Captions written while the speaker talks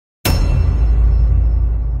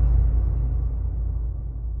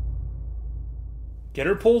Get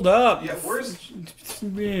her pulled up. Yeah, where's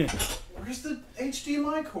the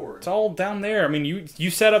HDMI cord? It's all down there. I mean, you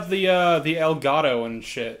set up the Elgato and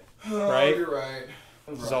shit, right? Oh, you're right.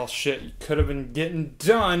 This is all shit you could have been getting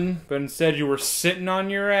done, but instead you were sitting on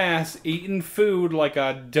your ass eating food like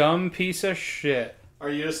a dumb piece of shit. Are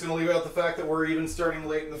you just gonna leave out the fact that we're even starting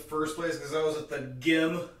late in the first place because I was at the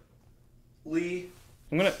Gimli?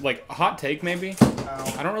 I'm gonna, like, a hot take maybe?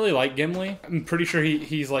 I don't really like Gimli. I'm pretty sure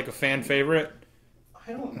he's like a fan favorite.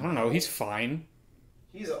 I don't know. He's fine.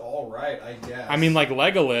 He's alright, I guess. I mean, like,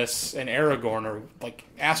 Legolas and Aragorn are, like,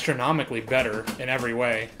 astronomically better in every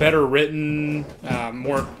way. Better written,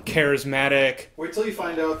 more charismatic. Wait till you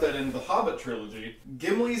find out that in the Hobbit trilogy,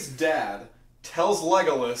 Gimli's dad tells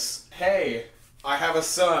Legolas, hey, I have a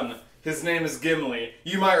son. His name is Gimli.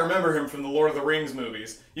 You might remember him from the Lord of the Rings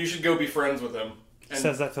movies. You should go be friends with him. And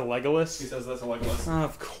says that to Legolas? He says that to Legolas.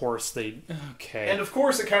 Of course they... Okay. And of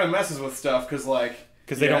course it kind of messes with stuff, because, like...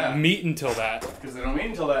 Because they don't meet until that.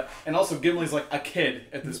 And also Gimli's, like, a kid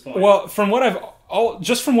at this point. Well, from what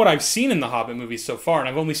I've seen in the Hobbit movies so far, and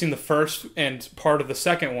I've only seen the first and part of the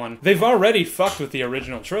second one, they've already fucked with the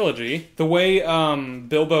original trilogy. The way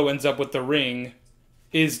Bilbo ends up with the ring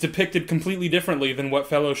is depicted completely differently than what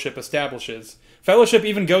Fellowship establishes. Fellowship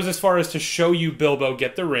even goes as far as to show you Bilbo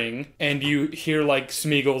get the ring, and you hear, like,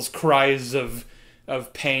 Smeagol's cries of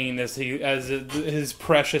pain as his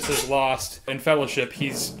precious is lost. In Fellowship,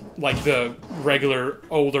 he's like the regular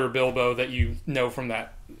older Bilbo that you know from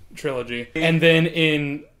that trilogy. And then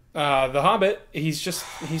in The Hobbit, he's just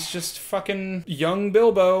fucking young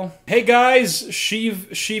Bilbo. Hey guys,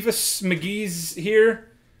 Sheevis McGee's here.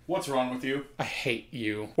 What's wrong with you? I hate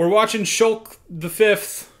you. We're watching Shulk the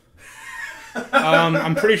Fifth.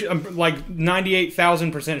 I'm pretty sure, I'm like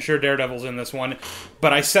 98,000% sure Daredevil's in this one,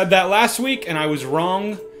 but I said that last week and I was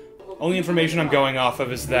wrong. Only information I'm going off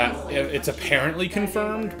of is that it's apparently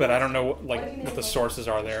confirmed, but I don't know what the sources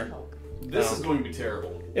are there. This is going to be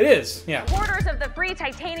terrible. It is, yeah. Supporters of the Free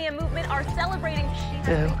Titanium movement are celebrating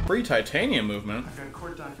Sheev. Free Titanium movement?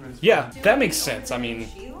 Yeah, that makes sense. I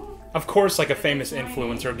mean, of course, like a famous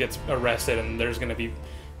influencer gets arrested and there's going to be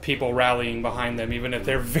people rallying behind them, even if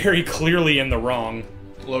they're very clearly in the wrong.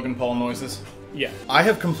 Logan Paul noises. Yeah. I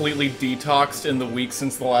have completely detoxed in the week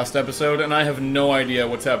since the last episode, and I have no idea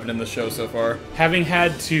what's happened in the show so far. Having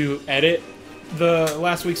had to edit the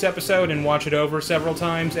last week's episode and watch it over several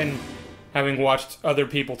times, and having watched other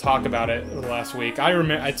people talk about it last week, I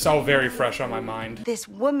remember it's all very fresh on my mind. This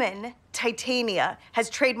woman, Titania, has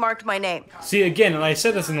trademarked my name. See, again, and I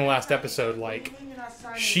said this in the last episode, like,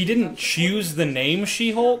 she didn't choose the name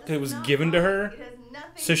She-Hulk, it was given to her,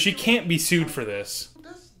 so she can't be sued for this.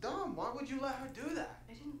 That's dumb. Why would you let her do that?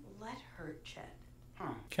 I didn't let her, Ched.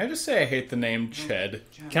 Can I just say I hate the name Ched?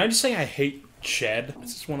 Can I just say I hate Ched?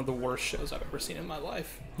 This is one of the worst shows I've ever seen in my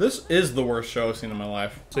life. This is the worst show I've seen in my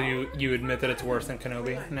life. So you admit that it's worse than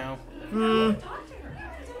Kenobi now?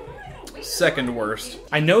 Second worst.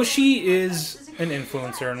 I know she is an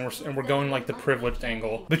influencer, and we're going like the privileged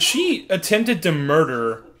angle, but she attempted to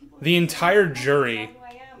murder the entire jury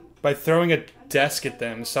by throwing a desk at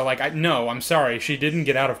them. So like, I'm sorry, she didn't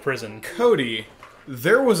get out of prison. Cody,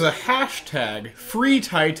 there was a hashtag Free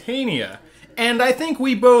Titania, and I think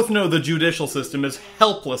we both know the judicial system is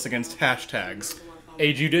helpless against hashtags.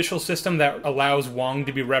 A judicial system that allows Wong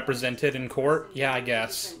to be represented in court? Yeah, I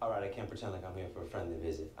guess. Alright, I can't pretend like I'm here for a friendly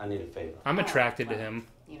visit. I need a favor. I'm attracted to him.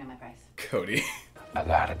 You know my price. Cody. I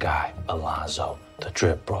got a guy, Alonzo, the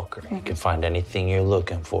drip broker. You can find anything you're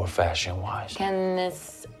looking for fashion-wise. Can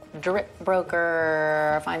this drip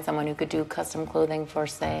broker find someone who could do custom clothing for,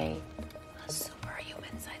 say, a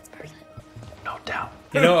superhuman-sized person? No doubt.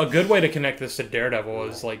 You know, a good way to connect this to Daredevil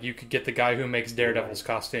is, like, you could get the guy who makes Daredevil's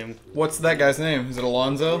costume. What's that guy's name? Is it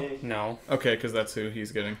Alonzo? No. Okay, because that's who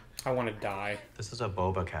he's getting. I want to die. This is a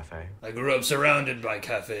boba cafe. I grew up surrounded by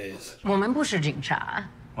cafes. 我们不是警察.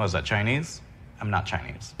 What is that, Chinese? I'm not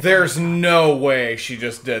Chinese. There's no way she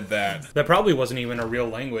just did that. That probably wasn't even a real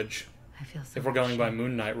language. I feel so If we're going by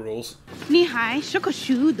Moon Knight rules. 你还是个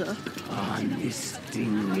书的。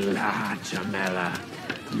 Listingla, Jamela.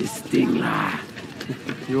 Listingla.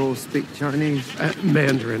 You all speak Chinese?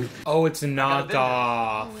 Mandarin. Oh, it's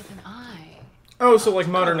Naga. with an eye. Oh, so like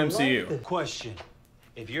modern MCU. Question.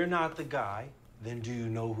 If you're not the guy, then do you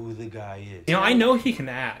know who the guy is? You know, I know he can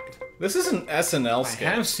act. This is an SNL I skit.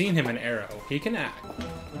 have seen him in Arrow. He can act.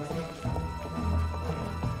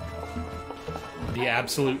 The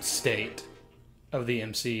absolute state of the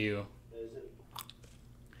MCU.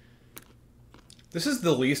 This is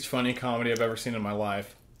the least funny comedy I've ever seen in my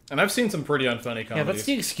life. And I've seen some pretty unfunny comedies. Yeah, that's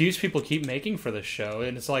the excuse people keep making for this show.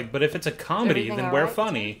 And it's like, but if it's a comedy, then we're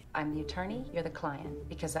funny. I'm the attorney, you're the client,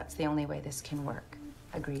 because that's the only way this can work.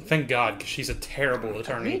 Agreed? Thank God, because she's a terrible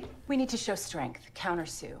attorney. Agreed. We need to show strength,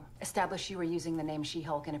 countersue, establish you were using the name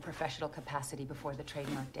She-Hulk in a professional capacity before the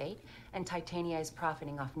trademark date, and Titania is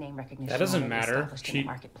profiting off name recognition. That doesn't matter. She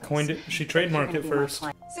coined it. She trademarked it first.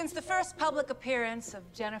 Since the first public appearance of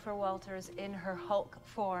Jennifer Walters in her Hulk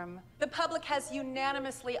form, the public has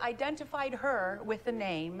unanimously identified her with the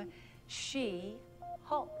name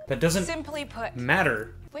She-Hulk. That doesn't simply put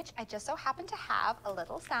matter. Which I just so happen to have a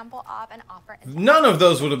little sample of and offer. None of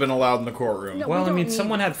those would have been allowed in the courtroom. No, well, I mean,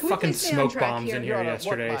 someone had fucking smoke bombs in here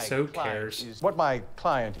yesterday, so who cares? What my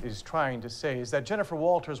client is trying to say is that Jennifer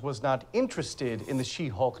Walters was not interested in the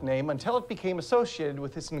She-Hulk name until it became associated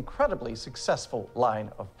with this incredibly successful line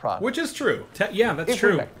of products. Which is true. Yeah, that's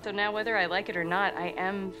true. So now whether I like it or not, I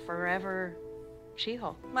am forever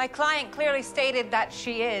She-Hulk. My client clearly stated that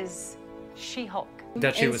she is She-Hulk.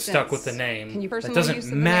 That she was stuck with the name. Can you that doesn't use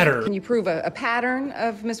matter. Of the name? Can you prove a pattern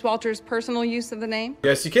of Miss Walters' personal use of the name?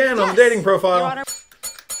 Yes, you can on the dating profile.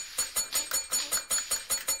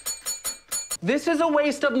 This is a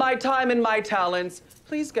waste of my time and my talents.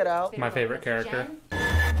 Please get out. My favorite character.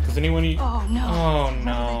 Does anyone? Oh no. Oh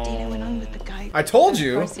no. Went on with the guy. I told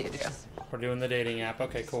you. We're doing the dating app.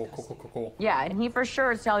 Okay, cool. Yeah, and he for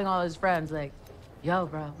sure is telling all his friends, like, yo,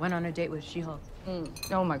 bro, went on a date with She-Hulk.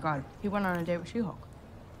 Oh my God, he went on a date with She-Hulk.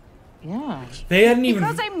 Yeah. They hadn't even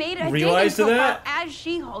because I made a realized dating that. profile as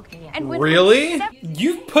She-Hulk. And Really?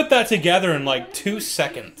 You put that together in like 2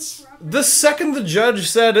 seconds. The second the judge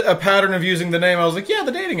said a pattern of using the name, I was like, yeah,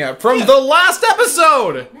 the dating app from the last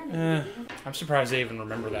episode. I'm surprised they even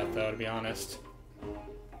remember that, though, to be honest.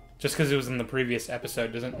 Just because it was in the previous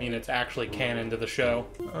episode doesn't mean it's actually canon to the show.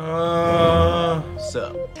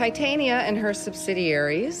 Titania and her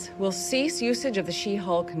subsidiaries will cease usage of the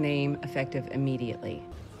She-Hulk name effective immediately.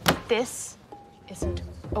 This isn't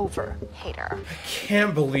over, hater. I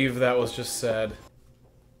can't believe that was just said.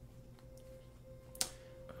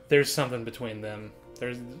 There's something between them.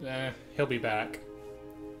 He'll be back.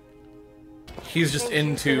 He's just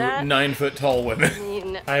into 9-foot-tall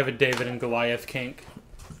women. I have a David and Goliath kink.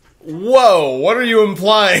 Whoa, what are you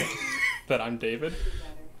implying? That I'm David?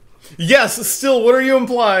 Yes, still, what are you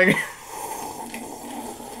implying?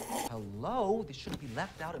 Hello? This shouldn't be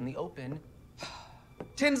left out in the open.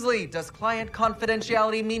 Tinsley, does client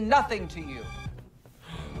confidentiality mean nothing to you?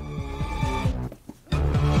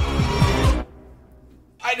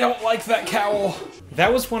 I don't like that cowl.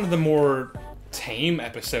 That was one of the more tame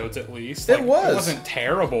episodes, at least. It was. It wasn't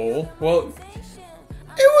terrible. Well,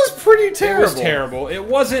 it was pretty terrible. It was terrible. It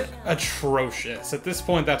wasn't atrocious. At this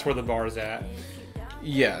point, that's where the bar's at.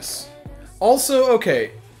 Yes. Also,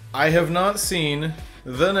 okay, I have not seen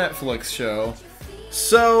the Netflix show.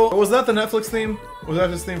 So, was that the Netflix theme? Was that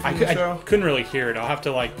his theme from the show? I couldn't really hear it. I'll have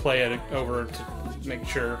to, like, play it over to make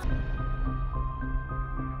sure.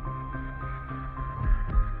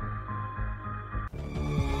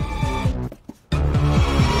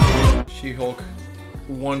 She-Hulk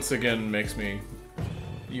once again makes me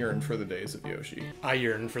yearn for the days of Yoshi. I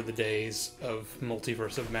yearn for the days of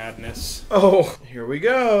Multiverse of Madness. Oh, here we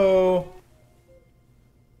go.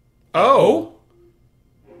 Oh.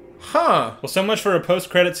 Huh. Well, so much for a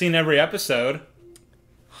post-credit scene every episode.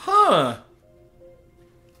 Huh.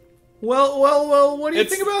 Well, what do you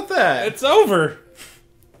think about that? It's over.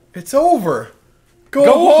 It's over. Go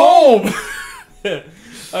home.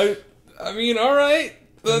 I mean, all right.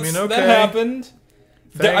 Okay. That happened.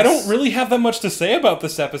 Thanks. I don't really have that much to say about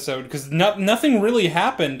this episode, because nothing really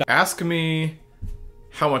happened. Ask me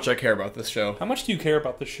how much I care about this show. How much do you care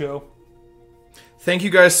about this show? Thank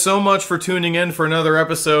you guys so much for tuning in for another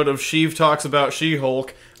episode of Sheev Talks About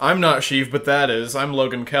She-Hulk. I'm not Sheev, but that is. I'm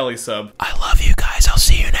Logan Kelley, sub. I love you guys. I'll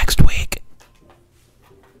see you next week.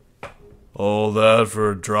 All that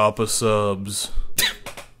for a drop of subs.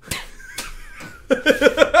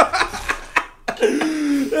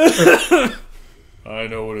 I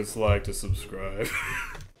know what it's like to subscribe.